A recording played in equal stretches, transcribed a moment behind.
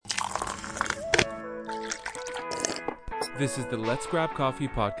This is the Let's Grab Coffee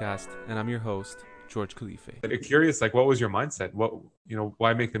podcast, and I'm your host, George Khalife. I'm curious, what was your mindset?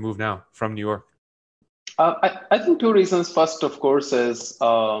 Why make the move now from New York? I think two reasons. First, of course, is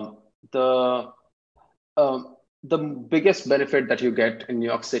the the biggest benefit that you get in New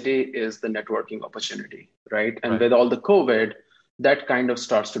York City is the networking opportunity, right? And with all the COVID, that kind of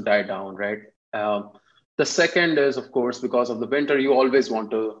starts to die down, right? The second is, of course, because of the winter, you always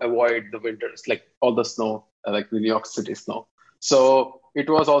want to avoid the winters, like all the snow, like the New York City snow. So it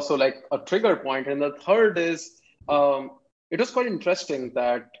was also like a trigger point. And the third is, it was quite interesting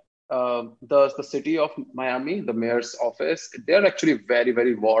that the city of Miami, the mayor's office, they're actually very,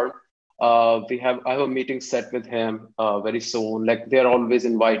 very warm. I have a meeting set with him very soon. Like they're always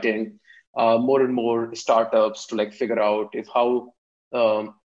inviting more and more startups to like figure out if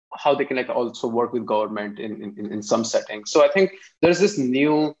how they can like also work with government in some settings. So I think there's this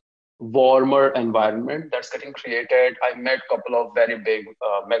new warmer environment that's getting created. I met a couple of very big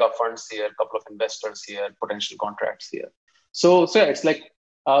mega funds here, a couple of investors here, potential contracts here. So yeah, it's like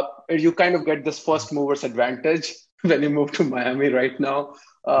you kind of get this first movers advantage when you move to Miami right now.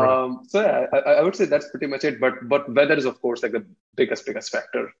 So yeah, I would say that's pretty much it. But weather is of course like the biggest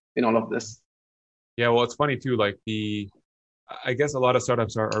factor in all of this. Yeah, well, it's funny too. I guess a lot of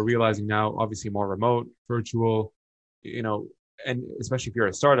startups are realizing now, obviously more remote, virtual, and especially if you're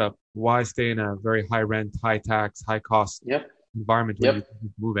a startup, why stay in a very high rent, high tax, high cost environment when you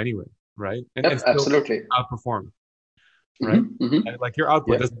can move anyway, right? And still absolutely outperform, right? Mm-hmm. Like your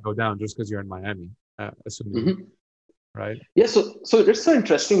output doesn't go down just because you're in Miami, assuming, right? Yeah, so it's so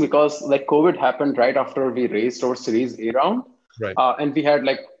interesting because like COVID happened right after we raised our Series A round, right? And we had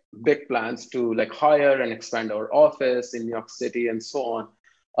like big plans to like hire and expand our office in New York City and so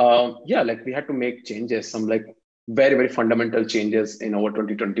on. Like we had to make changes, some like very, very fundamental changes in our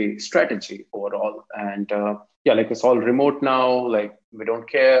 2020 strategy overall. And like it's all remote now. Like we don't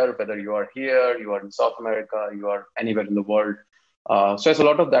care whether you are here, you are in South America, you are anywhere in the world. So as a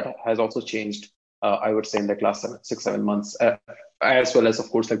lot of that has also changed, I would say in the last 6-7 months, as well as of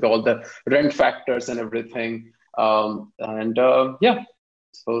course like all the rent factors and everything. So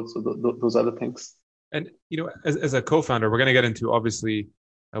those are the things. And, as a co-founder, we're going to get into obviously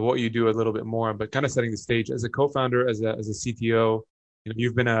what you do a little bit more, but kind of setting the stage as a co-founder, as a CTO,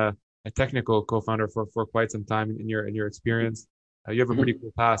 you've been a technical co-founder for quite some time in your experience. You have a pretty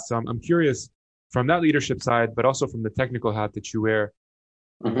cool past. So I'm curious from that leadership side, but also from the technical hat that you wear,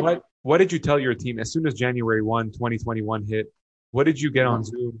 what did you tell your team as soon as January 1, 2021 hit? What did you get on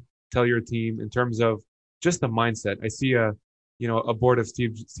Zoom, tell your team in terms of just the mindset? I see a board of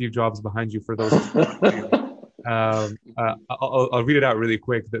Steve Jobs behind you for those. I'll read it out really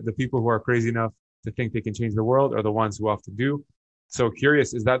quick. The people who are crazy enough to think they can change the world are the ones who often do. So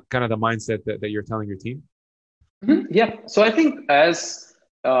curious, is that kind of the mindset that you're telling your team? Yeah. So I think as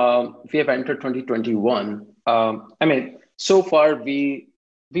we have entered 2021, so far we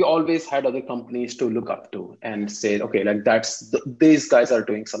always had other companies to look up to and say, okay, like these guys are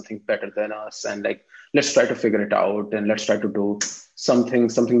doing something better than us, and like let's try to figure it out, and let's try to do something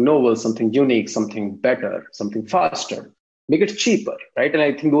novel, something unique, something better, something faster, make it cheaper, right? And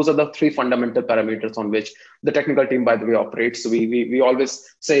I think those are the three fundamental parameters on which the technical team, by the way, operates. So we always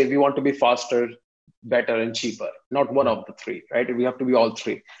say we want to be faster, better, and cheaper, not one of the three, right? We have to be all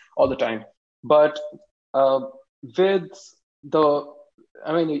three all the time. But with the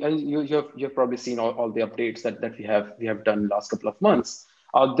you've probably seen all the updates that we have done last couple of months.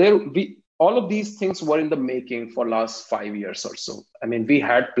 All of these things were in the making for last 5 years or so. I mean, we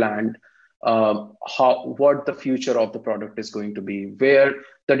had planned what the future of the product is going to be, where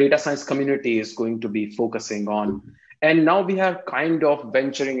the data science community is going to be focusing on, and now we are kind of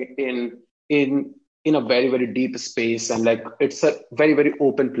venturing in a very, very deep space, and like it's a very, very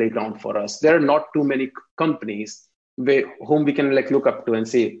open playground for us. There are not too many companies whom we can like look up to and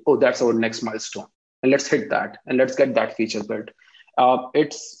say, oh, that's our next milestone, and let's hit that and let's get that feature built.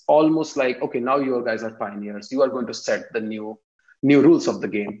 It's almost like, okay, now you guys are pioneers. You are going to set the new rules of the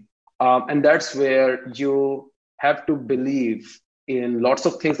game, and that's where you have to believe in lots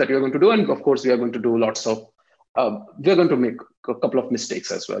of things that you're going to do. And of course, we are going to do we're going to make a couple of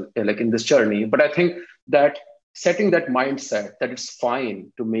mistakes as well, like in this journey. But I think that setting that mindset that it's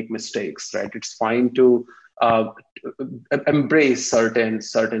fine to make mistakes, right? It's fine to embrace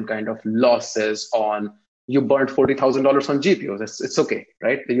certain kind of losses on. You burned $40,000 on GPUs. It's okay,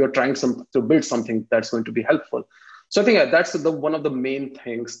 right? You're trying to build something that's going to be helpful. So I think that's one of the main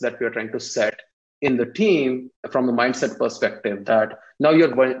things that we are trying to set in the team from a mindset perspective, that now you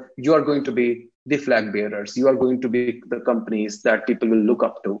are going to be the flag bearers. You are going to be the companies that people will look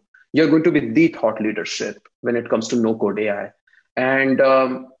up to. You're going to be the thought leadership when it comes to no code AI. And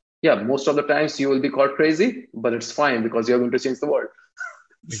yeah, most of the times you will be called crazy, but it's fine because you're going to change the world.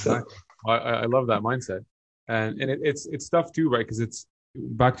 So, Exactly. I love that mindset, and it's tough too, right? Because it's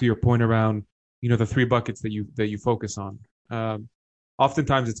back to your point around the three buckets that you focus on.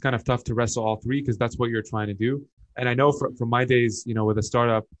 Oftentimes it's kind of tough to wrestle all three because that's what you're trying to do. And I know from my days, with a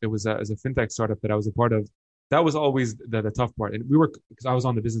startup, it was as a fintech startup that I was a part of. That was always the tough part, and we were because I was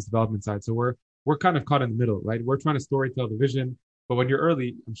on the business development side, so we're kind of caught in the middle, right? We're trying to storytell the vision, but when you're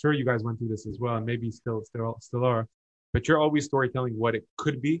early, I'm sure you guys went through this as well, and maybe still are, but you're always storytelling what it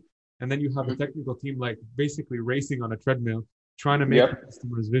could be. And then you have a technical team like basically racing on a treadmill, trying to make the yep.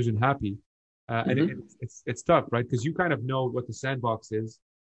 customer's vision happy. And Hmm. it's tough, right? Because you kind of know what the sandbox is,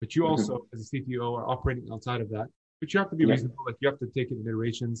 but you Hmm. also, as a CTO, are operating outside of that. But you have to be Yeah. reasonable. Like you have to take it in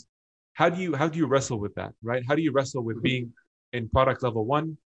iterations. How do you wrestle with that, right? How do you wrestle with Hmm. being in product level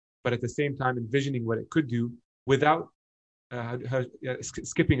one, but at the same time envisioning what it could do without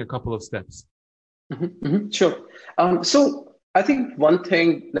skipping a couple of steps? Hmm. Hmm. Sure. So I think one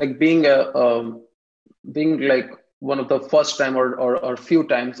thing, like being like one of the first time or few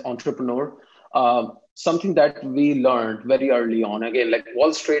times entrepreneur, something that we learned very early on. Again, like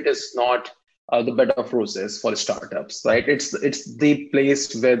Wall Street is not the bed of roses for startups, right? It's the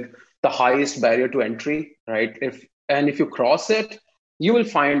place with the highest barrier to entry, right? If you cross it, you will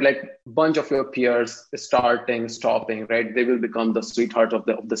find like bunch of your peers starting, stopping, right? They will become the sweetheart of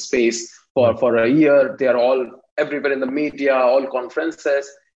the space Right. for a year. They are all everywhere in the media, all conferences,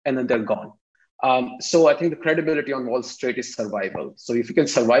 and then they're gone. So I think the credibility on Wall Street is survival. So if you can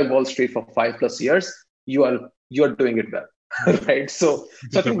survive Wall Street for 5+ years, you're doing it well, Yeah. right? You So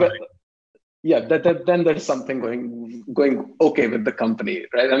can I think survive. yeah, then there's something going okay with the company,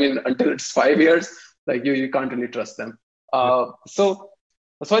 right? I mean, until it's 5 years, like you can't really trust them. Yeah. So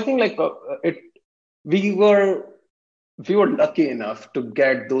I think like it we were we were lucky enough to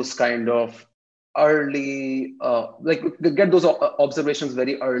get those kind of early like get those observations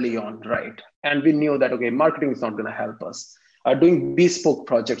very early on, right? And we knew that okay, marketing is not going to help us, doing bespoke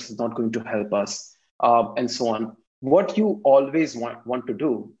projects is not going to help us, and so on. What you always want to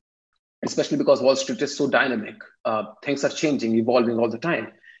do, especially because Wall Street is so dynamic, things are changing, evolving all the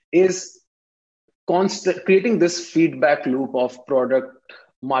time, is constant creating this feedback loop of product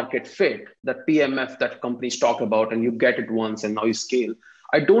market fit, that PMF that companies talk about, and you get it once and now you scale.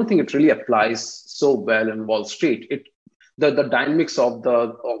 I don't think it really applies so well in Wall Street. The dynamics of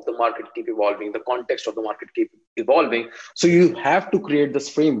the market keep evolving, the context of the market keep evolving. So you have to create this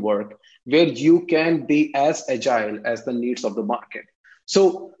framework where you can be as agile as the needs of the market.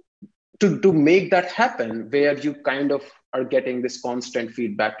 So to make that happen, where you kind of are getting this constant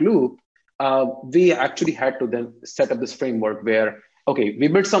feedback loop, we actually had to then set up this framework where, okay, we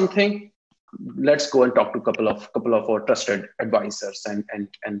built something, let's go and talk to a couple of our trusted advisors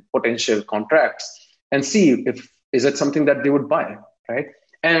and potential contracts and see if is it something that they would buy, right?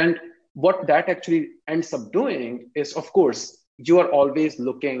 And what that actually ends up doing is, of course, you are always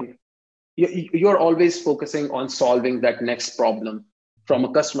looking you're always focusing on solving that next problem from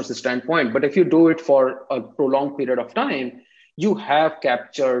a customer's standpoint. But if you do it for a prolonged period of time, you have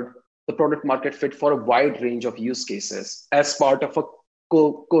captured the product market fit for a wide range of use cases as part of a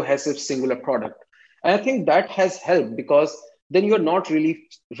cohesive singular product. And I think that has helped because then you're not really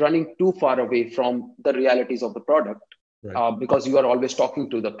running too far away from the realities of the product, Right. because you are always talking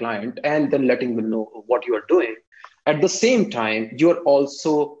to the client and then letting them know what you are doing. At the same time, you're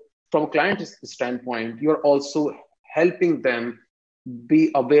also, from a client standpoint, you're also helping them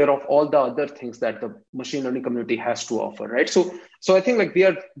be aware of all the other things that the machine learning community has to offer, right? So I think like we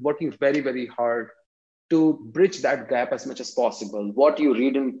are working very, very hard to bridge that gap as much as possible. What you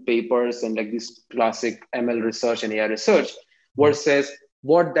read in papers and like this classic ML research and AI research Mhm. versus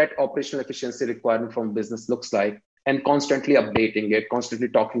what that operational efficiency requirement from business looks like, and constantly updating it, constantly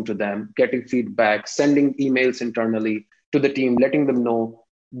talking to them, getting feedback, sending emails internally to the team, letting them know.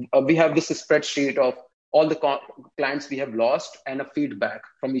 We have this spreadsheet of all the clients we have lost and a feedback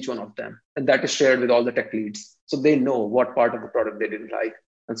from each one of them. And that is shared with all the tech leads. So they know what part of the product they didn't like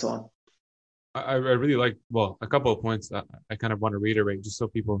and so on. I really like, well, a couple of points that I kind of want to reiterate just so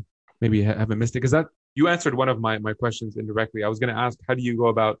people maybe haven't missed it. Because that you answered one of my questions indirectly. I was going to ask, how do you go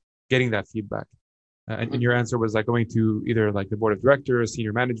about getting that feedback? And your Mhm. answer was like going to either like the board of directors,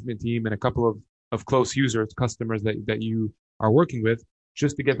 senior management team, and a couple of close users, customers that you are working with,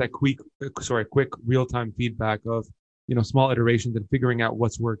 just to get that quick real-time feedback of, small iterations and figuring out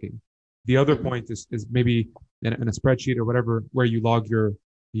what's working. The other Mhm. point is maybe in a spreadsheet or whatever, where you log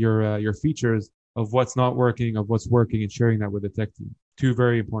your features of what's not working, of what's working, and sharing that with the tech team. two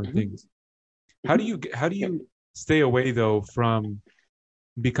very important things. How do you stay away though from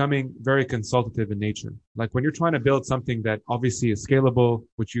becoming very consultative in nature? Like when you're trying to build something that obviously is scalable,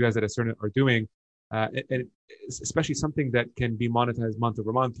 which you guys at Ascerna are doing, and especially something that can be monetized month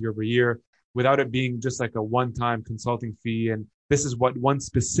over month, year over year, without it being just like a one-time consulting fee. And this is what one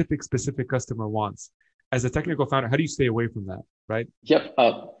specific customer wants. As a technical founder, how do you stay away from that? Right? Yep.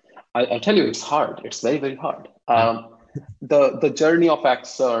 I'll tell you, it's hard. It's very, very hard. Yeah. The journey of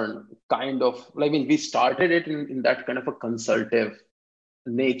Axern kind of, I mean, we started it in that kind of a consultative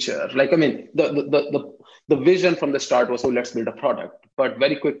nature. Like, I mean, the vision from the start was, oh, let's build a product. But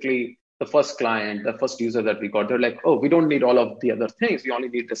very quickly, the first client, the first user that we got, they're like, oh, we don't need all of the other things. We only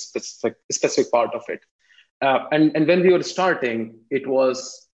need the specific part of it. And when we were starting, it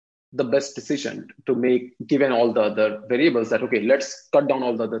was the best decision to make, given all the other variables, that, okay, let's cut down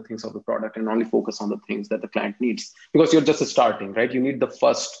all the other things of the product and only focus on the things that the client needs. Because you're just starting, right? You need the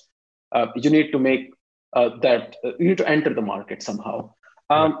first, you need to make you need to enter the market somehow.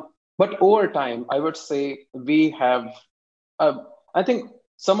 But over time, I would say we have, I think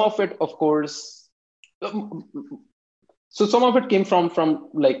some of it, of course, so some of it came from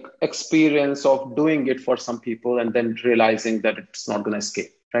like experience of doing it for some people and then realizing that it's not going to scale,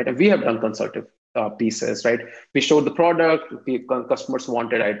 right? And we have done consultative pieces, right? We showed the product, customers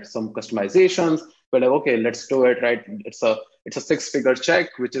wanted some customizations. We're like, okay, let's do it, right? It's a 6-figure check,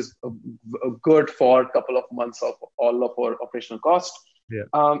 which is good for a couple of months of all of our operational cost. Yeah.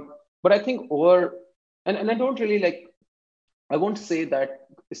 But I think and I don't really like, I won't say that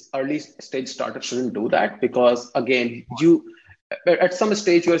early stage startups shouldn't do that, because again, at some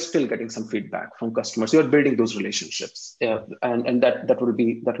stage you are still getting some feedback from customers. You are building those relationships, and that will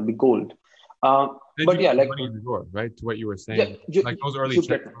be gold. But yeah, like money in the door, right? To what you were saying, like those early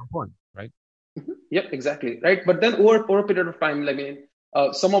checks are important, right? Yep, exactly, right. But then over a period of time, I mean,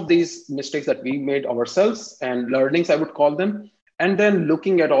 some of these mistakes that we made ourselves and learnings, I would call them, and then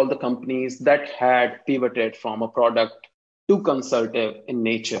looking at all the companies that had pivoted from a product to consultative in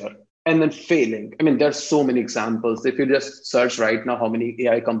nature and then failing. I mean, there's so many examples. If you just search right now how many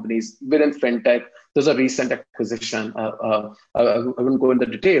AI companies within fintech, there's a recent acquisition. I wouldn't go into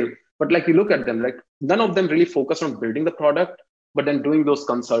detail, but like you look at them, like none of them really focus on building the product, but then doing those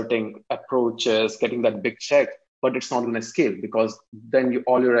consulting approaches, getting that big check, but it's not going to scale because then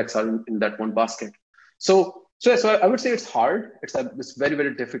all your eggs are in that one basket. So I would say it's hard. It's very,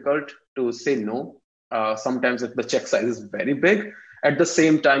 very difficult to say no. Sometimes if the check size is very big, at the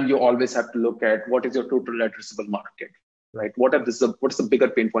same time, you always have to look at what is your total addressable market, right? What is the bigger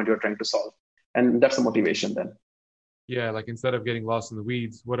pain point you're trying to solve? And that's the motivation then. Yeah, like instead of getting lost in the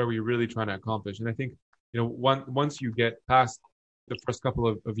weeds, what are we really trying to accomplish? And I think, once you get past the first couple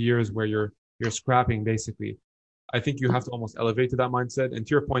of years where you're scrapping, basically, I think you have to almost elevate to that mindset. And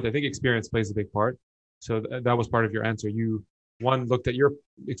to your point, I think experience plays a big part. So that was part of your answer. You looked at your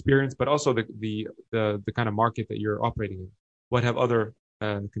experience, but also the kind of market that you're operating in. What have other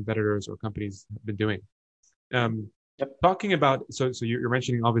competitors or companies been doing? Talking about, so you're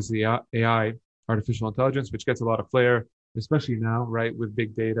mentioning obviously AI, artificial intelligence, which gets a lot of flair, especially now, right, with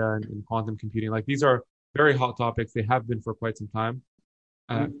big data and quantum computing. Like these are very hot topics. They have been for quite some time.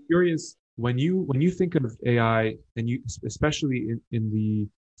 Curious, when you think of AI, and you especially in the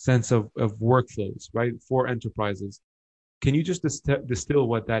sense of workflows, right, for enterprises, can you just distill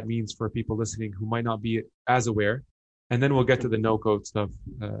what that means for people listening who might not be as aware? And then we'll get to the no-code stuff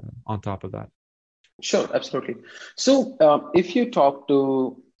on top of that. Sure, absolutely. So if you talk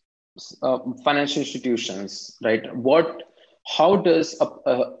to financial institutions, right, how does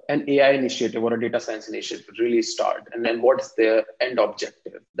an AI initiative or a data science initiative really start? And then what is their end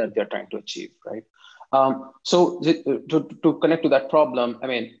objective that they're trying to achieve, right? So to connect to that problem, I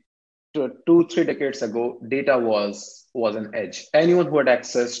mean, 2-3 decades ago, data was an edge. Anyone who had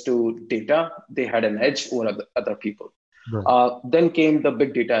access to data, they had an edge over other people. Right. Then came the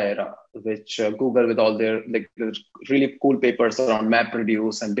big data era, which Google, with all their really cool papers around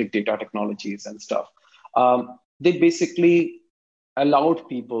MapReduce and big data technologies and stuff, they basically allowed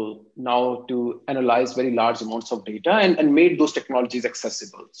people now to analyze very large amounts of data and made those technologies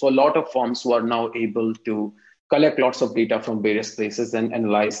accessible. So a lot of firms were now able to collect lots of data from various places and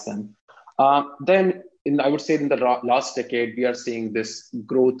analyze them. Then I would say in the last decade, we are seeing this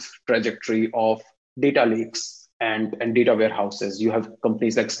growth trajectory of data lakes and data warehouses. You have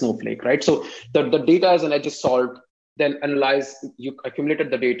companies like Snowflake, right? So the data as an edge is solved, then you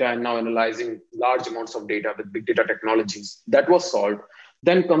accumulated the data and now analyzing large amounts of data with big data technologies. That was solved.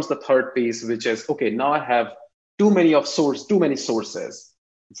 Then comes the third piece, which is, okay, now I have too many sources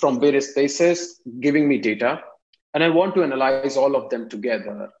from various places giving me data. and I want to analyze all of them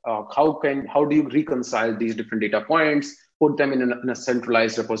together. How do you reconcile these different data points, put them in a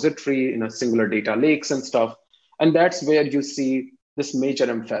centralized repository, in a singular data lakes and stuff? And that's where you see this major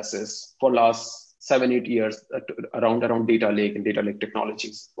emphasis for last 7-8 years around data lake and data lake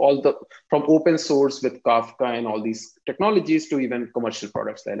technologies. All the from open source with Kafka and all these technologies to even commercial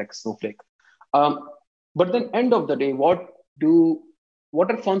products like Snowflake. But then end of the day, what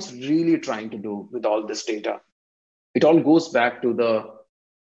are firms really trying to do with all this data? It all goes back to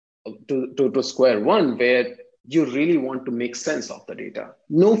square one, where you really want to make sense of the data.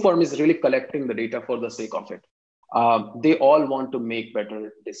 No firm is really collecting the data for the sake of it. They all want to make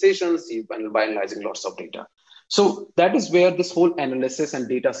better decisions by analyzing lots of data. So that is where this whole analysis and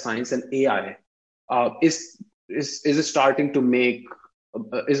data science and AI is starting to make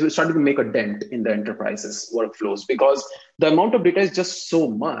a dent in the enterprise's workflows, because the amount of data is just so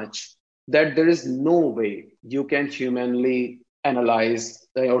much that there is no way you can humanly analyze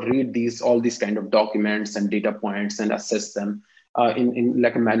or read all these kind of documents and data points and assess them in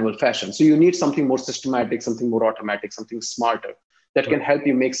like a manual fashion. So you need something more systematic, something more automatic, something smarter that can help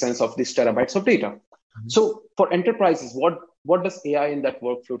you make sense of these terabytes of data. Mm-hmm. So for enterprises, what does AI in that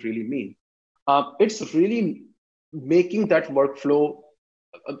workflow really mean? It's really making that workflow,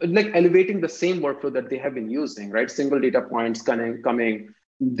 like elevating the same workflow that they have been using, right? Single data points coming,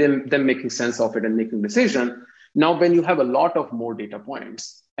 them making sense of it and making decision. Now, when you have a lot of more data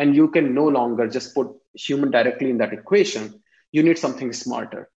points and you can no longer just put human directly in that equation, you need something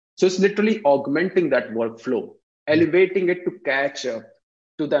smarter. So it's literally augmenting that workflow, elevating it to catch up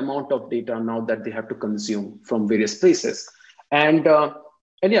to the amount of data now that they have to consume from various places. And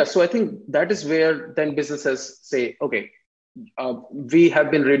yeah, so I think that is where then businesses say, okay, we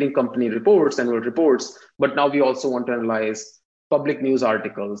have been reading company reports, annual reports, but now we also want to analyze public news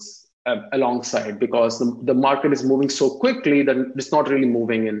articles alongside, because the market is moving so quickly that it's not really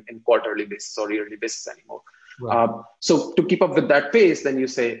moving in quarterly basis or yearly basis anymore. Right. So to keep up with that pace, then you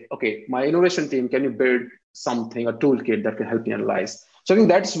say, okay, my innovation team, can you build something, a toolkit that can help me analyze? So I think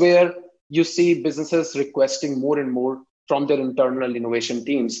that's where you see businesses requesting more and more from their internal innovation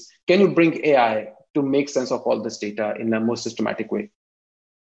teams. Can you bring AI to make sense of all this data in a more systematic way?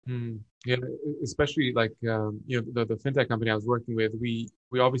 Yeah, especially like the fintech company I was working with, we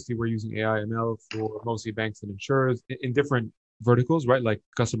obviously were using AI ML for mostly banks and insurers in different verticals, right? Like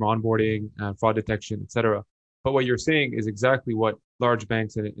customer onboarding, fraud detection, etc. But what you're saying is exactly what large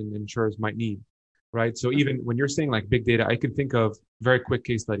banks and insurers might need, right? So even when you're saying like big data, I can think of very quick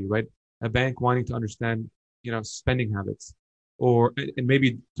case study, right? A bank wanting to understand, spending habits, or and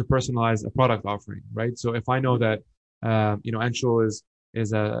maybe to personalize a product offering, right? So if I know that, Anshul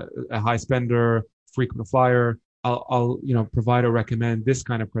is a high spender, frequent flyer, I'll provide or recommend this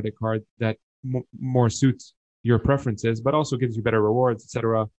kind of credit card that more suits your preferences, but also gives you better rewards,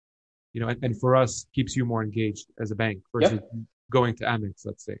 etc. And for us, keeps you more engaged as a bank versus going to Amex,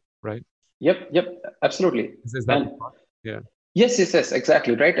 let's say, right? Yep, absolutely. Is that yeah? Yes,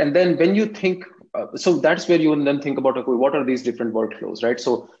 exactly, right. And then when you think, so that's where you will then think about, okay, what are these different workflows, right?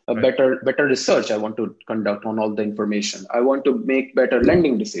 So better research I want to conduct on all the information. I want to make better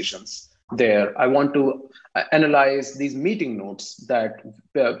lending decisions there. I want to analyze these meeting notes that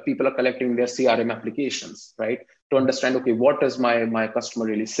people are collecting in their CRM applications, right? To understand, okay, what is my customer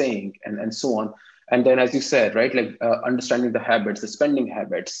really saying, and so on. And then, as you said, right, like understanding the habits, the spending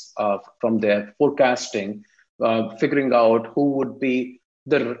habits from their forecasting, figuring out who would be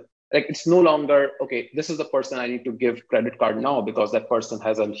it's no longer, okay, this is the person I need to give credit card now because that person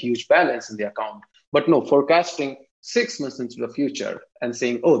has a huge balance in the account. But no, forecasting 6 months into the future and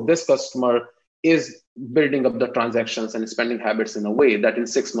saying, oh, this customer is building up the transactions and spending habits in a way that in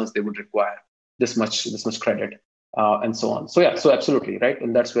 6 months they would require this much credit, and so on. So yeah, so absolutely, right.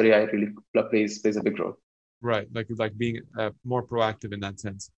 And that's where AI really plays a big role. Right, like being more proactive in that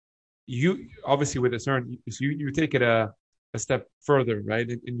sense. You obviously with Ascern, you take it a step further, right?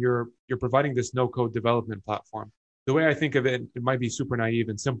 And you're providing this no-code development platform. The way I think of it, it might be super naive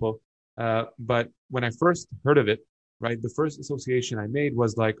and simple, but when I first heard of it, right, the first association I made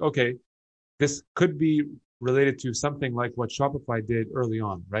was like, okay, this could be related to something like what Shopify did early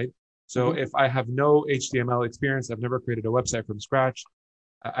on, right? So if I have no HTML experience, I've never created a website from scratch,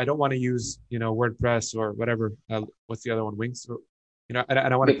 I don't want to use, WordPress or whatever. What's the other one? Wix? Or,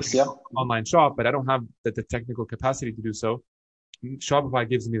 I want to create an online shop, but I don't have the technical capacity to do so. Shopify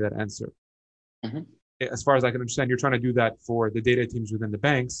gives me that answer. As far as I can understand, you're trying to do that for the data teams within the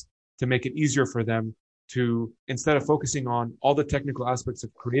banks to make it easier for them to, instead of focusing on all the technical aspects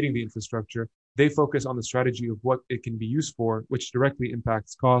of creating the infrastructure, they focus on the strategy of what it can be used for, which directly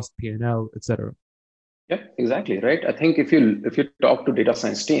impacts cost, P&L, etc. Yeah, exactly, right. I think if you talk to data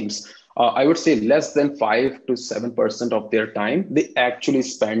science teams, I would say less than 5 to 7% of their time they actually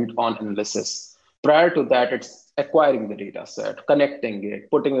spend on analysis. Prior to that, it's acquiring the data set, connecting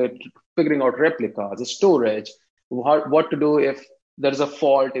it, putting it, figuring out replicas, the storage, what to do if there's a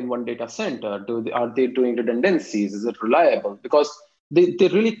fault in one data center. Are they doing redundancies? Is it reliable? Because they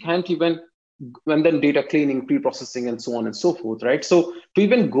really can't even, and then data cleaning, pre-processing, and so on and so forth, right? So to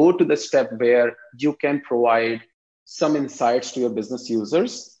even go to the step where you can provide some insights to your business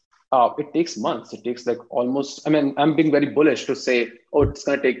users, it takes months. It takes like almost, I mean, I'm being very bullish to say, oh, it's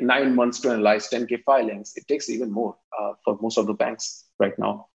going to take 9 months to analyze 10K filings. It takes even more for most of the banks right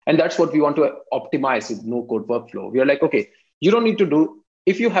now. And that's what we want to optimize with no code workflow. We are like, okay, you don't need to do,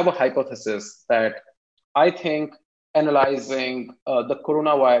 if you have a hypothesis that I think analyzing the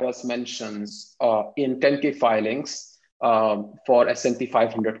coronavirus mentions in 10K filings for S&P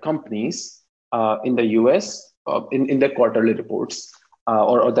 500 companies in the US in their quarterly reports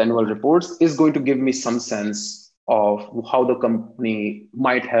or the annual reports is going to give me some sense of how the company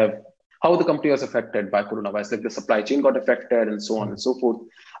might have, how the company was affected by coronavirus, like the supply chain got affected and so on and so forth.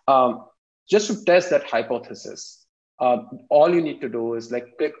 Um, just to test that hypothesis, all you need to do is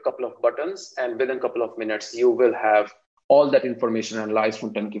like click a couple of buttons, and within a couple of minutes, you will have all that information analyzed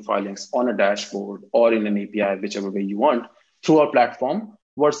from 10K filings on a dashboard or in an API, whichever way you want, through our platform,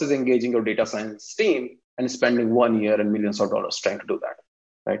 versus engaging your data science team and spending 1 year and millions of dollars trying to do that,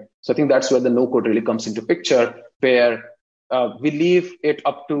 right? So I think that's where the no code really comes into picture, where we leave it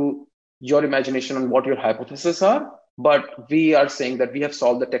up to your imagination on what your hypotheses are, but we are saying that we have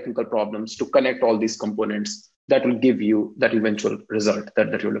solved the technical problems to connect all these components that will give you that eventual result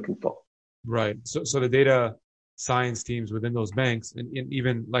that you're looking for. Right. So the data science teams within those banks and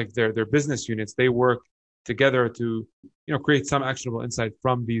even like their business units, they work together to, create some actionable insight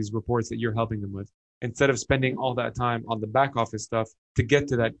from these reports that you're helping them with, instead of spending all that time on the back office stuff to get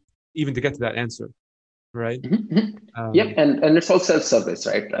to that, even to get to that answer. Right. Mm-hmm. Yep, and it's all self-service,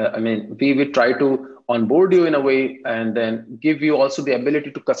 right? I mean, we try to onboard you in a way and then give you also the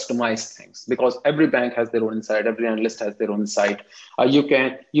ability to customize things, because every bank has their own insight, every analyst has their own insight.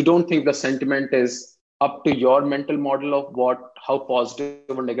 You don't think the sentiment is up to your mental model of how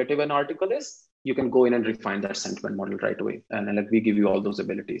positive or negative an article is. You can go in and refine that sentiment model right away, and like we give you all those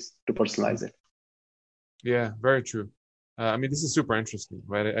abilities to personalize it. Yeah, very true. I mean, this is super interesting,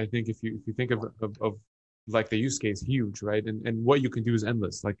 right? I think if you think of like the use case, huge, right? And what you can do is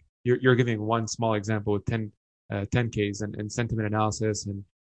endless. Like you're giving one small example with 10Ks and sentiment analysis, and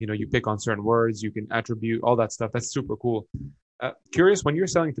you pick on certain words, you can attribute all that stuff. That's super cool. Curious, when you're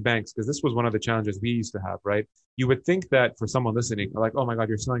selling to banks, because this was one of the challenges we used to have, right? You would think that for someone listening, like, oh my God,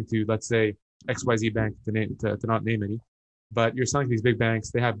 you're selling to, let's say, XYZ Bank, to not name any, but you're selling to these big banks.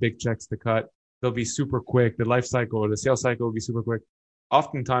 They have big checks to cut. They'll be super quick. The life cycle or the sales cycle will be super quick.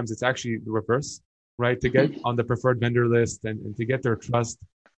 Oftentimes, it's actually the reverse, right? To get on the preferred vendor list and to get their trust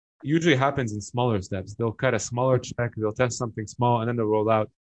usually happens in smaller steps. They'll cut a smaller check, they'll test something small, and then they'll roll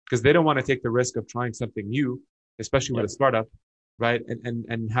out, because they don't want to take the risk of trying something new, especially with a startup, right?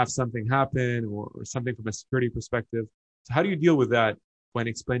 And have something happen or something from a security perspective. So how do you deal with that when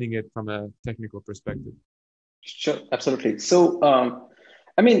explaining it from a technical perspective? Sure, absolutely. So,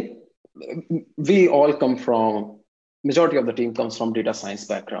 I mean, we all come from, majority of the team comes from data science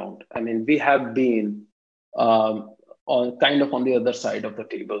background. I mean, we have been on kind of on the other side of the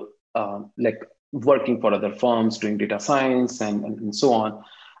table, like working for other firms, doing data science and so on.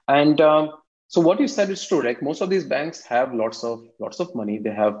 And so what you said is true. Like most of these banks have lots of money.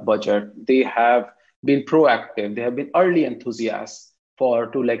 They have budget. They have been proactive. They have been early enthusiasts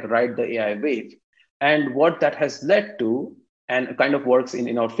to like ride the AI wave. And what that has led to, and kind of works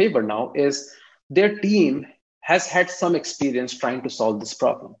in our favor now, is their team has had some experience trying to solve this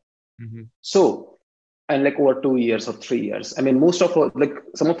problem. Mm-hmm. So, and like over 2 years or 3 years, I mean, most of our, like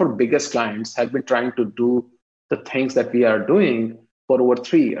some of our biggest clients have been trying to do the things that we are doing for over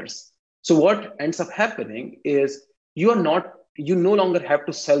 3 years. So what ends up happening is you no longer have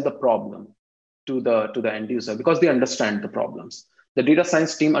to sell the problem to the end user, because they understand the problems. The data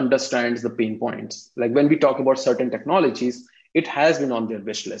science team understands the pain points. Like when we talk about certain technologies, it has been on their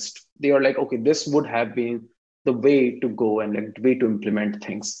wish list. They are like, okay, this would have been the way to go and like the way to implement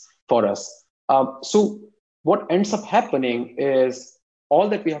things for us. So what ends up happening is all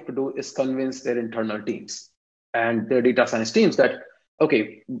that we have to do is convince their internal teams and their data science teams that,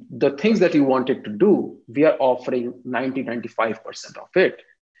 okay, the things that you wanted to do, we are offering 95% of it.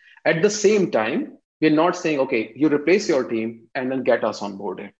 At the same time, we're not saying, okay, you replace your team and then get us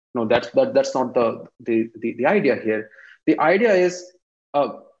onboarded. No, that's not the idea here. The idea is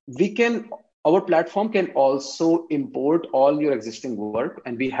we can our platform can also import all your existing work.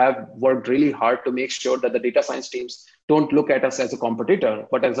 And we have worked really hard to make sure that the data science teams don't look at us as a competitor,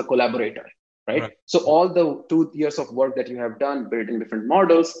 but as a collaborator, right? Right. So all the 2 years of work that you have done building different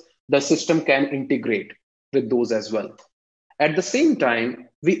models, the system can integrate with those as well. At the same time,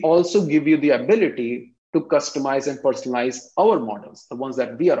 we also give you the ability to customize and personalize our models, the ones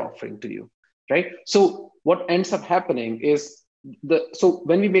that we are offering to you, right? So what ends up happening is so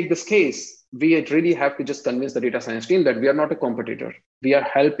when we make this case, we really have to just convince the data science team that we are not a competitor. We are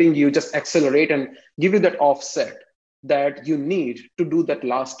helping you just accelerate and give you that offset that you need to do that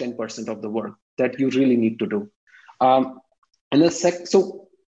last 10% of the work that you really need to do. And so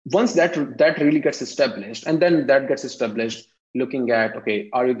once that really gets established, and then that gets established, looking at, okay,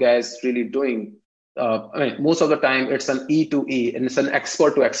 are you guys really doing? I mean, most of the time it's an E to E, and it's an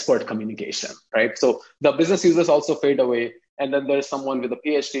expert to expert communication, right? So the business users also fade away, and then there's someone with a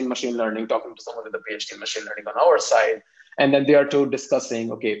PhD in machine learning talking to someone with a PhD in machine learning on our side, and then they are two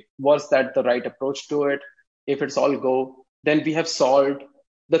discussing, okay, was that the right approach to it? If it's all go, then we have solved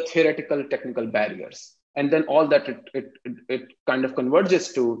the theoretical technical barriers. And then all that it kind of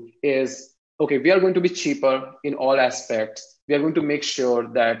converges to is, okay, we are going to be cheaper in all aspects. We are going to make sure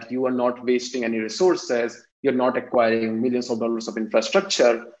that you are not wasting any resources. You're not acquiring millions of dollars of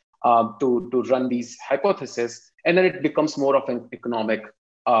infrastructure to run these hypotheses. And then it becomes more of an economic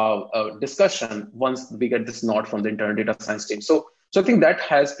discussion once we get this nod from the internal data science team. So I think that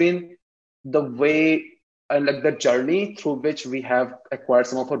has been the way and like the journey through which we have acquired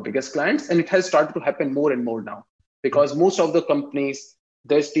some of our biggest clients. And it has started to happen more and more now, because most of the companies,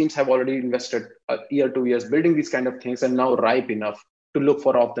 their teams have already invested a year, 2 years building these kind of things, and now ripe enough to look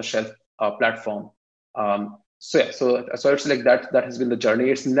for off-the-shelf platform. So it's like that has been the journey.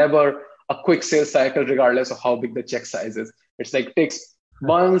 It's never a quick sales cycle, regardless of how big the check size is. It's like takes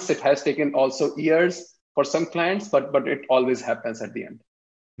months. It has taken also years for some clients, but it always happens at the end.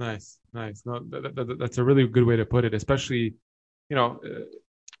 Nice. No, that's a really good way to put it, especially, to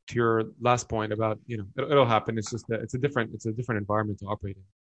your last point about, it'll happen. It's just that it's a different environment to operate in.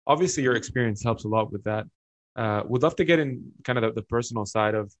 Obviously, your experience helps a lot with that. Would love to get in kind of the personal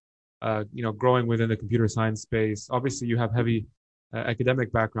side of, growing within the computer science space. Obviously, you have heavy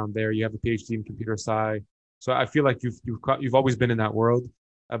academic background there. You have a PhD in computer sci. So I feel like you've always been in that world.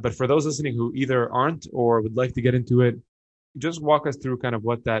 But for those listening who either aren't or would like to get into it, just walk us through kind of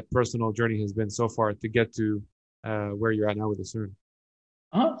what that personal journey has been so far to get to where you're at now with the CERN.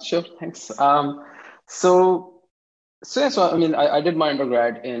 Sure, thanks. So I mean, I did my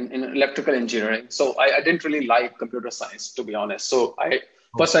undergrad in electrical engineering. So I didn't really like computer science, to be honest. So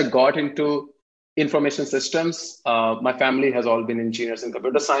first I got into information systems. My family has all been engineers in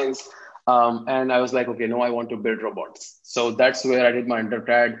computer science. And I was like, okay, no, I want to build robots. So that's where I did my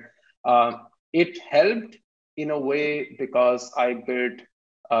undergrad. It helped in a way because I built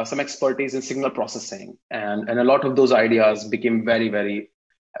some expertise in signal processing, and a lot of those ideas became very, very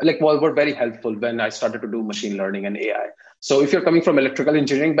were very helpful when I started to do machine learning and AI. So if you're coming from electrical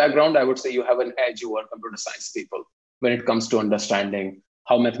engineering background, I would say you have an edge over computer science people when it comes to understanding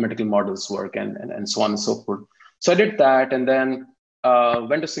how mathematical models work and so on and so forth. So I did that, and then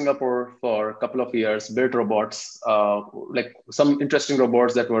went to Singapore for a couple of years, built robots, like some interesting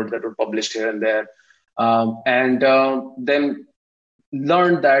robots that were published here and there. And then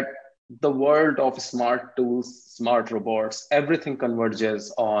learned that the world of smart tools, smart robots, everything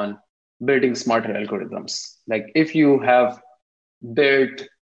converges on building smarter algorithms. Like if you have built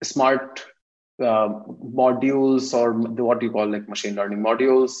smart modules, or what you call like machine learning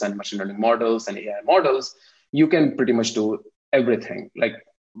modules and machine learning models and AI models, you can pretty much do everything. Like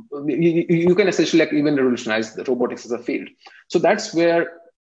you can essentially like even revolutionize the robotics as a field. So that's where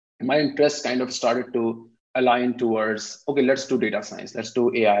my interest kind of started to align towards, okay, let's do data science, let's do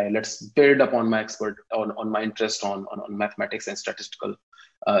AI, let's build upon my on my interest on mathematics and statistical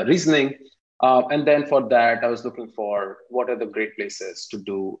reasoning. And then for that, I was looking for what are the great places to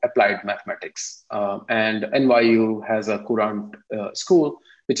do applied mathematics. And NYU has a Courant school,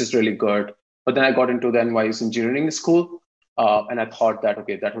 which is really good. But then I got into the NYU's engineering school. And I thought that,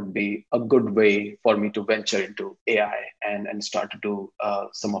 okay, that would be a good way for me to venture into AI and start to do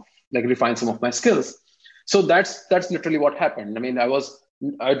refine some of my skills. So that's literally what happened. I mean,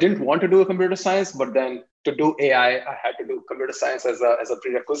 I didn't want to do a computer science, but then to do AI, I had to do computer science as a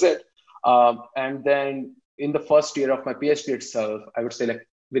prerequisite. And then in the first year of my PhD itself, I would say like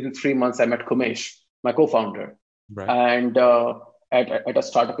within 3 months, I met Kumesh, my co-founder, Right. and at a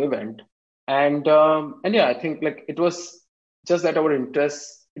startup event. And yeah, I think like it was just that our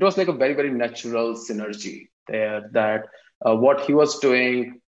interests, it was like a very, very natural synergy there, that what he was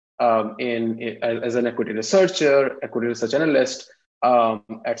doing, as an equity researcher, equity research analyst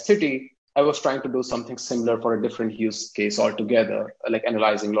at Citi. I was trying to do something similar for a different use case altogether, like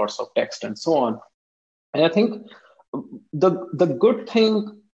analyzing lots of text and so on. And I think the good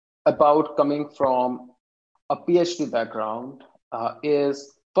thing about coming from a PhD background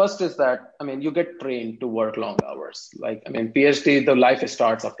is first is that, I mean, you get trained to work long hours. Like, I mean, PhD, the life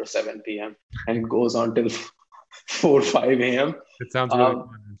starts after 7 p.m. and goes on till 4, 5 a.m. It sounds really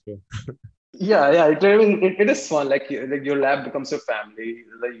fun. Yeah, it is fun. Like, like your lab becomes your family.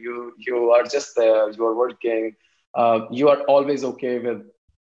 Like you are just there. You are working. You are always okay with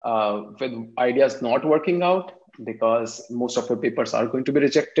ideas not working out because most of your papers are going to be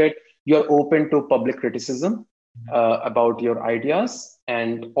rejected. You're open to public criticism about your ideas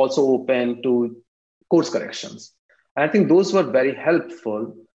and also open to course corrections. And I think those were very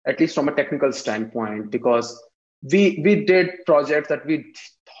helpful, at least from a technical standpoint, because we did projects that we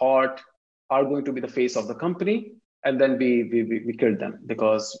thought are going to be the face of the company, and then we killed them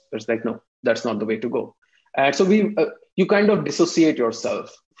because it's like, no, that's not the way to go. And so you kind of dissociate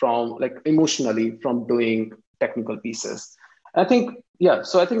yourself from, like, emotionally from doing technical pieces. I think, yeah,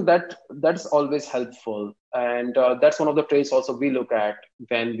 so I think that's always helpful, and that's one of the traits also we look at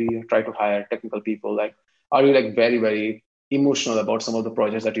when we try to hire technical people. Like, are you like very emotional about some of the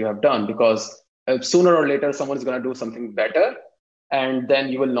projects that you have done? Because sooner or later someone is going to do something better, and then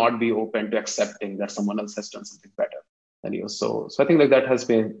you will not be open to accepting that someone else has done something better than you. So I think like that has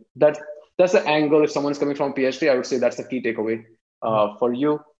been that's the angle. If someone is coming from PhD, I would say that's the key takeaway for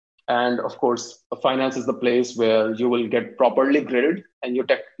you. And of course, finance is the place where you will get properly grilled, and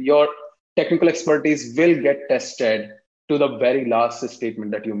your technical expertise will get tested to the very last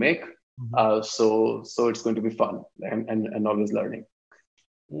statement that you make. So it's going to be fun and always learning.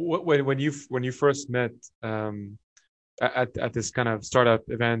 When you first met at this kind of startup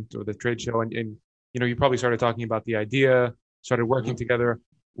event or the trade show, and you know, you probably started talking about the idea, started working together.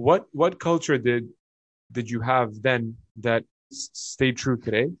 What culture did you have then that stayed true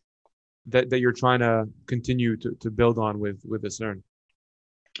today, that you're trying to continue to build on with Discern?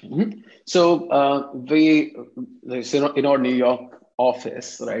 So in our New York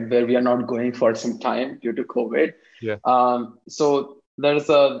office, right, where we are not going for some time due to COVID. Yeah. So there's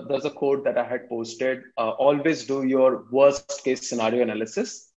a quote that I had posted. Always do your worst case scenario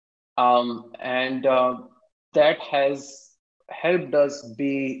analysis, and that has helped us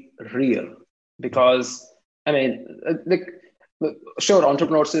be real. Because, I mean, like, sure,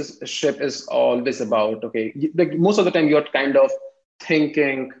 entrepreneurship is always about, okay, like most of the time you're kind of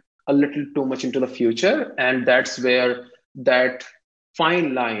thinking a little too much into the future, and that's where that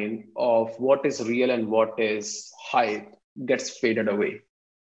fine line of what is real and what is hype gets faded away.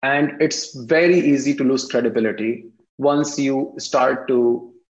 And it's very easy to lose credibility once you start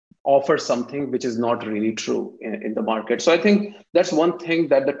to offer something which is not really true in the market. So I think that's one thing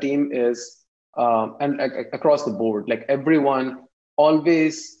that the team is, and across the board, like everyone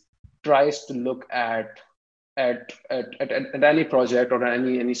always tries to look at any project or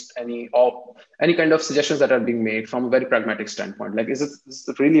any kind of suggestions that are being made from a very pragmatic standpoint. Like, is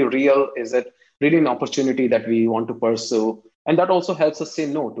it really real? Is it really an opportunity that we want to pursue? And that also helps us say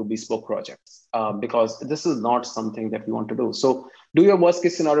no to bespoke projects, because this is not something that we want to do. So do your worst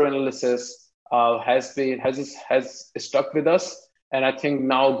case scenario analysis has stuck with us. And I think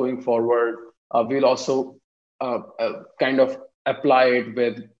now going forward, we'll also kind of apply it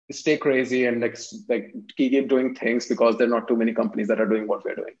with stay crazy and like keep doing things, because there are not too many companies that are doing what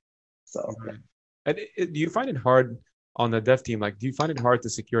we're doing. So right. And do you find it hard on the dev team? Like, do you find it hard to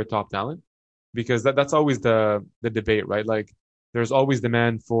secure top talent? Because that's always the debate, right? Like, there's always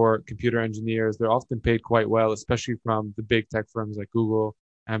demand for computer engineers. They're often paid quite well, especially from the big tech firms like Google,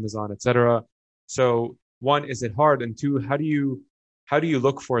 Amazon, etc. So one, is it hard? And two, how do you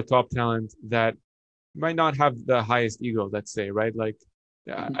look for a top talent that might not have the highest ego, let's say, right? Like,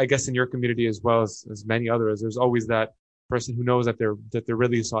 I guess in your community as well as many others, there's always that person who knows that they're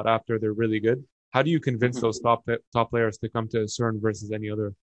really sought after, they're really good. How do you convince those top players to come to CERN versus any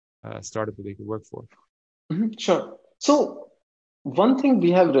other startup that they could work for? Sure. So one thing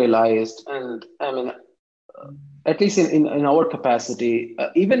we have realized, and I mean, at least in our capacity,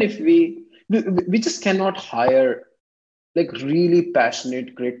 even if we just cannot hire like really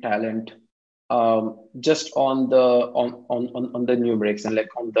passionate, great talent, just on the numerics and like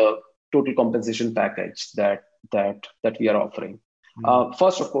on the total compensation package that we are offering.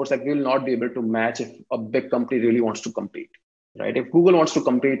 First, of course, like we will not be able to match if a big company really wants to compete, right? If Google wants to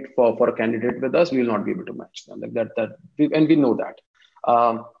compete for a candidate with us, we will not be able to match them like that. And we know that,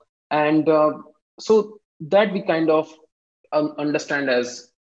 and so that we kind of understand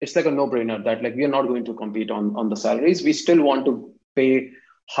as it's like a no-brainer that like we are not going to compete on the salaries. We still want to pay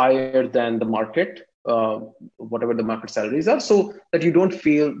higher than the market, whatever the market salaries are, so that you don't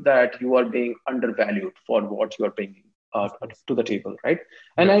feel that you are being undervalued for what you are bringing to the table, right?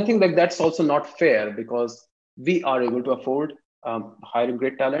 And Right. I think like that's also not fair because we are able to afford hiring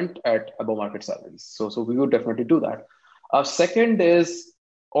great talent at above market salaries. So we would definitely do that. Second is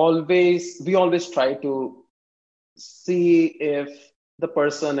we always try to see if the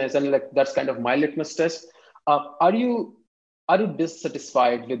person is, and like that's kind of my litmus test. Are you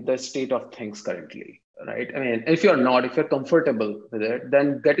dissatisfied with the state of things currently, right? I mean, if you're not, if you're comfortable with it,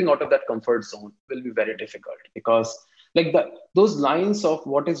 then getting out of that comfort zone will be very difficult because like those lines of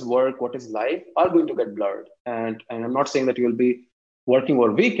what is work, what is life are going to get blurred. And I'm not saying that you'll be working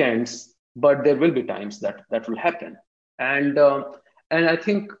over weekends, but there will be times that will happen. And I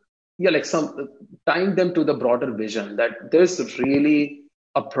think yeah, like some tying them to the broader vision that there's really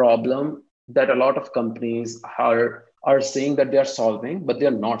a problem that a lot of companies are saying that they are solving, but they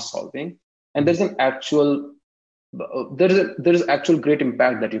are not solving. And Mhm. there's an actual there is actual great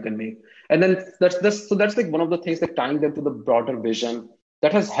impact that you can make. And then that's like one of the things that tying them to the broader vision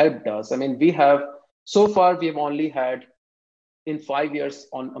that has helped us. I mean, we have so far we have only had in 5 years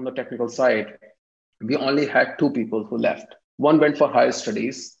on the technical side, we only had two people who left. One went for higher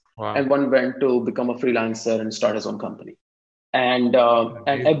studies, Wow. and one went to become a freelancer and start his own company. And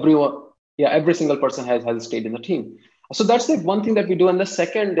Amazing. everyone, yeah, every single person has stayed in the team. So that's like one thing that we do. And the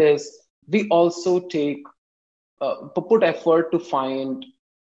second is we also take put effort to find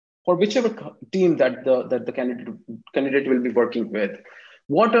for whichever team that the candidate will be working with,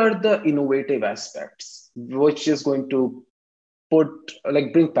 what are the innovative aspects which is going to put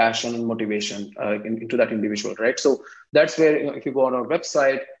like bring passion and motivation into that individual, right? So that's where if you go on our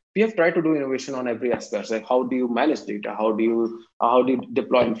website, we have tried to do innovation on every aspect. Like how do you manage data? How do you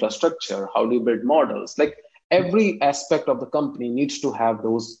deploy infrastructure? How do you build models? Like every aspect of the company needs to have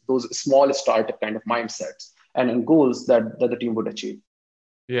those small startup kind of mindsets and goals that the team would achieve.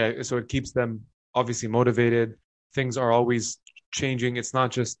 Yeah, so it keeps them obviously motivated. Things are always changing. It's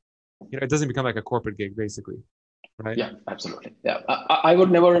not just, it doesn't become like a corporate gig, basically, right? Yeah, absolutely. Yeah, I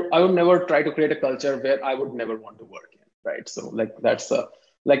would never try to create a culture where I would never want to work in, right? So like that's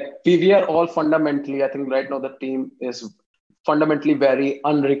like we are all fundamentally, I think right now the team is fundamentally very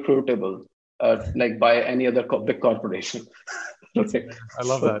unrecruitable, like by any other big corporation. Okay, I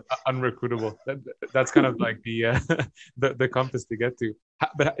love so that. Unrecruitable. That's kind of like the the compass to get to.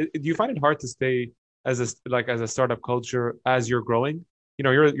 But do you find it hard to stay as as a startup culture as you're growing?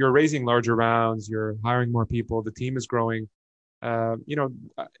 You're raising larger rounds, you're hiring more people, the team is growing. Uh, you know,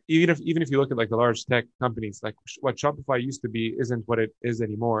 even if you look at like the large tech companies, like what Shopify used to be isn't what it is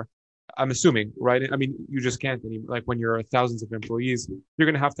anymore. I'm assuming, right? I mean, you just can't anymore. Like when you're thousands of employees, you're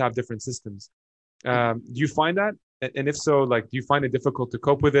going to have different systems. Do you find that? And if so, like, do you find it difficult to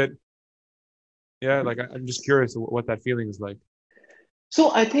cope with it? Yeah, like I'm just curious what that feeling is like.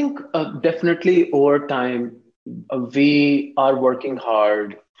 so I think definitely over time we are working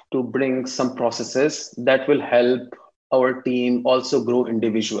hard to bring some processes that will help our team also grow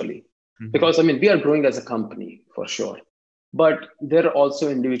individually. Hmm. Because I mean, we are growing as a company for sure, but there are also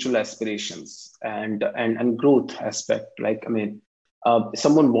individual aspirations and growth aspect. Like I mean,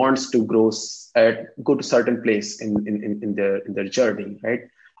 someone wants to go to certain place in their journey, right?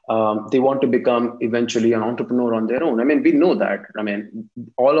 They want to become eventually an entrepreneur on their own. I mean, we know that. I mean,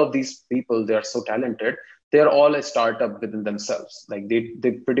 all of these people, they are so talented. They are all a startup within themselves. Like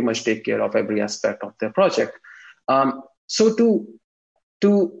they pretty much take care of every aspect of their project. So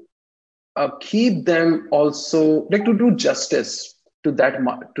to keep them also like to do justice to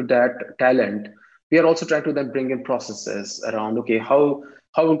that talent, we are also trying to then bring in processes around okay how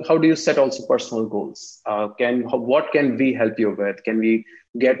do you set also personal goals, what can we help you with, can we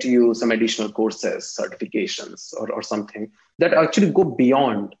get you some additional courses, certifications, or something that actually go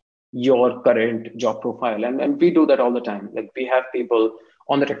beyond your current job profile. And we do that all the time. Like we have people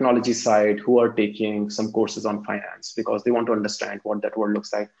on the technology side who are taking some courses on finance because they want to understand what that world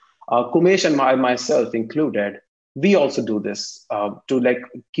looks like. Kumesh and myself included, we also do this to like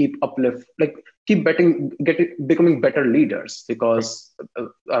keep uplift, like keep becoming better leaders Right. because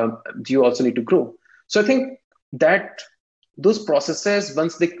you also need to grow. So I think that those processes,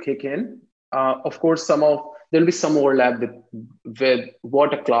 once they kick in, of course, there'll be some overlap with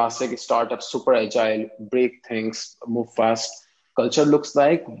what a classic startup, super agile, break things, move fast culture looks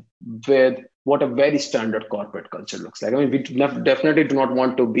like with what a very standard corporate culture looks like. I mean, we definitely do not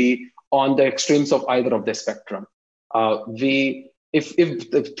want to be on the extremes of either of the spectrum. We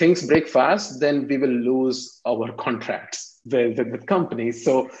if things break fast, then we will lose our contracts with companies.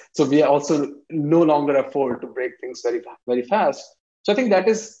 So we also no longer afford to break things very fast. So I think that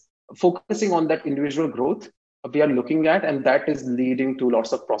is focusing on that individual growth we are looking at, and that is leading to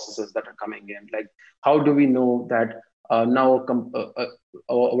lots of processes that are coming in. Like, how do we know that now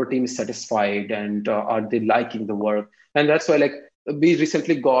our team is satisfied, and are they liking the work? And that's why, like, we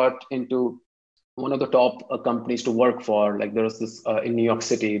recently got into one of the top companies to work for. Like, there was this in New York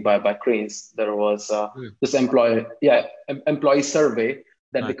City by Cranes. There was this employee survey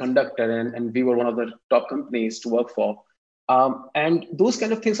that they Nice. conducted, and we were one of the top companies to work for. And those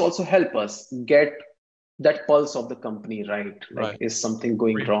kind of things also help us get that pulse of the company, right? Like, Right. is something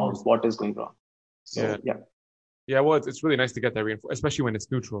going wrong? Reinforce. What is going wrong? Yeah. So yeah. Yeah. Well, it's really nice to get that reinforced, especially when it's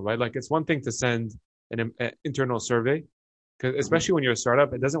neutral, right? Like, it's one thing to send an internal survey, because Mhm. especially when you're a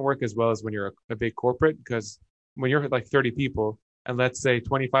startup, it doesn't work as well as when you're a big corporate. Because when you're like 30 people, and let's say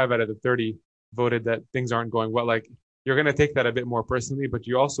 25 out of the 30 voted that things aren't going well, like, you're going to take that a bit more personally, but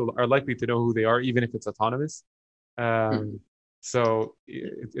you also are likely to know who they are, even if it's autonomous. Mhm. Um, so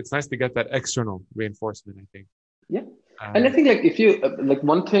it's nice to get that external reinforcement, I think. Yeah. And I Um, think, like, if you like,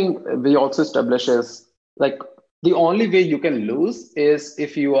 one thing we also establish is, like, the only way you can lose is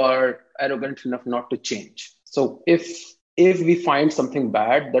if you are arrogant enough not to change. So if we find something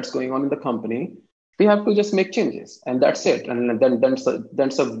bad that's going on in the company, we have to just make changes, and that's it. And then that's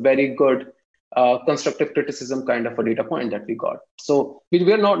a very good constructive criticism kind of a data point that we got. So we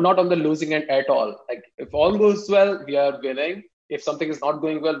are not on the losing end at all. Like, if all goes well, we are winning. If something is not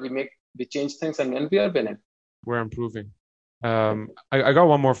going well, we change things, and then we are winning. we're improving. I got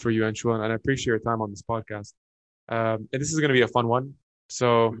one more for you, Anshul, and I appreciate your time on this podcast. And this is going to be a fun one,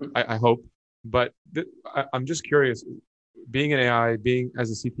 so Mhm. I hope. But I'm just curious, being an AI, being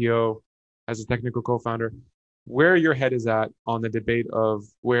as a CTO, as a technical co-founder, where your head is at on the debate of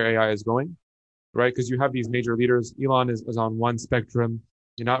where AI is going, right? Because you have these major leaders. Elon is on one spectrum.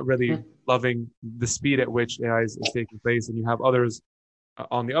 You're not really Mhm. loving the speed at which AI is taking place, and you have others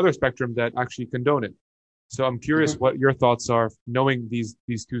on the other spectrum that actually condone it. So I'm curious Mhm. what your thoughts are, knowing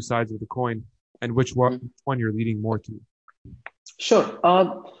these two sides of the coin, and Mhm. which one you're leaning more to. Sure.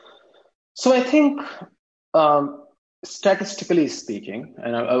 So I think, um, statistically speaking,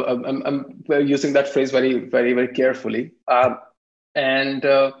 and I'm using that phrase very carefully. And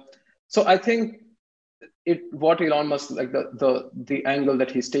so I think what Elon Musk, like, the angle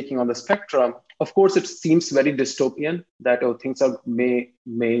that he's taking on the spectrum. Of course, it seems very dystopian that things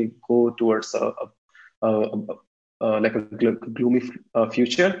may go towards like a gloomy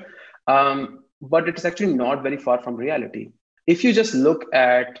future, but it's actually not very far from reality. If you just look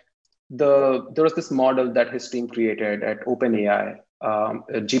at there was this model that his team created at OpenAI,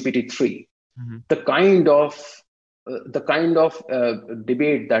 GPT-3. Hmm. The kind of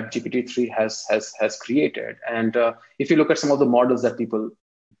debate that GPT-3 has created, and if you look at some of the models that people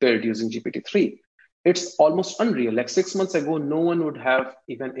built using GPT-3, it's almost unreal. Like, 6 months ago, no one would have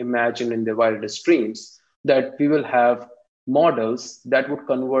even imagined in their wildest dreams that we will have models that would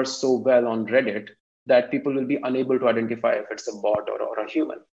converse so well on Reddit that people will be unable to identify if it's a bot or a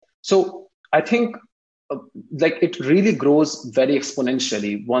human. So I think, uh, like, it really grows very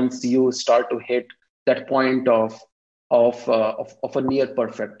exponentially once you start to hit that point of a near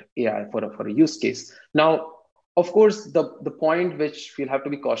perfect AI for a use case. Now, of course, the point which we'll have to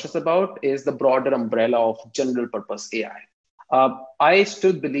be cautious about is the broader umbrella of general purpose AI. I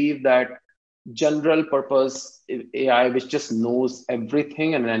still believe that general purpose AI, which just knows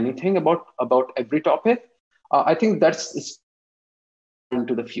everything and anything about every topic, I think that's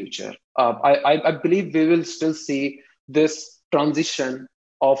into the future. I believe we will still see this transition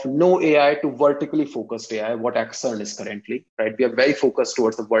of no AI to vertically focused AI, what Axon is currently, right? We are very focused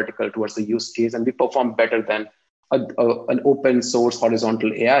towards the vertical, towards the use case, and we perform better than an open source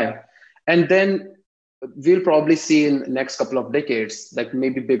horizontal AI. And then we'll probably see in the next couple of decades, like,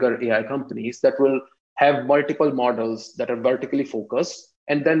 maybe bigger AI companies that will have multiple models that are vertically focused,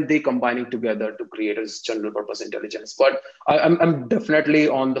 and then they combining together to create a general purpose intelligence. But I'm definitely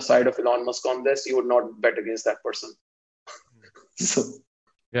on the side of Elon Musk on this. You would not bet against that person. So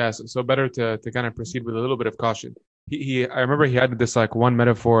Yeah, so better to kind of proceed with a little bit of caution. I remember he had this like one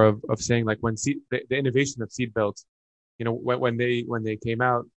metaphor of saying, like, when the innovation of seat belts, when they came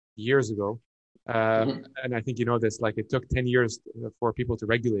out years ago, mhm. and I think you know this, like, it took 10 years for people to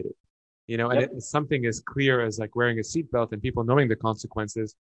regulate it, and Yep. it's something as clear as like wearing a seatbelt and people knowing the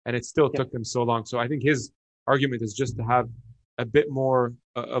consequences, and it still Yep. took them so long. So I think his argument is just to have a bit more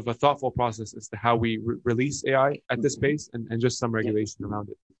of a thoughtful process as to how we release AI at this pace, and just some Yep. regulation around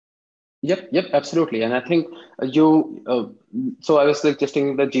it. Yep, absolutely. And I think so I was like just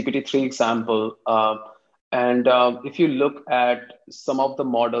taking the GPT-3 example. And if you look at some of the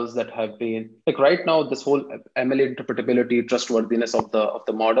models that have been like right now, this whole ML interpretability, trustworthiness of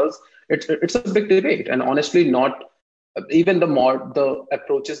the models, it's a big debate. And honestly, not even the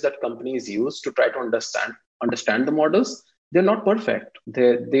approaches that companies use to try to understand the models, they're not perfect.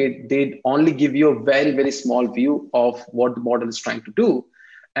 They only give you a very small view of what the model is trying to do,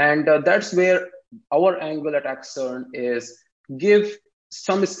 and that's where our angle at Axern is give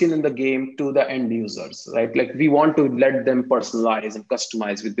some skin in the game to the end users, right? Like we want to let them personalize and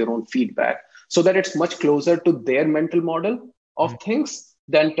customize with their own feedback so that it's much closer to their mental model of things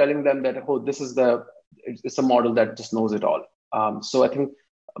than telling them that, oh, this is it's a model that just knows it all. So I think,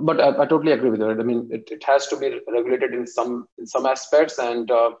 but I totally agree with you. I mean, it has to be regulated in some aspects, and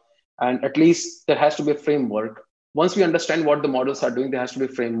at least there has to be a framework. Once we understand what the models are doing, there has to be a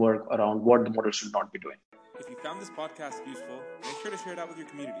framework around what the model should not be doing. If you found this podcast useful, make sure to share it out with your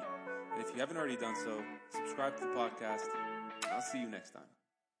community. And if you haven't already done so, subscribe to the podcast. I'll see you next time.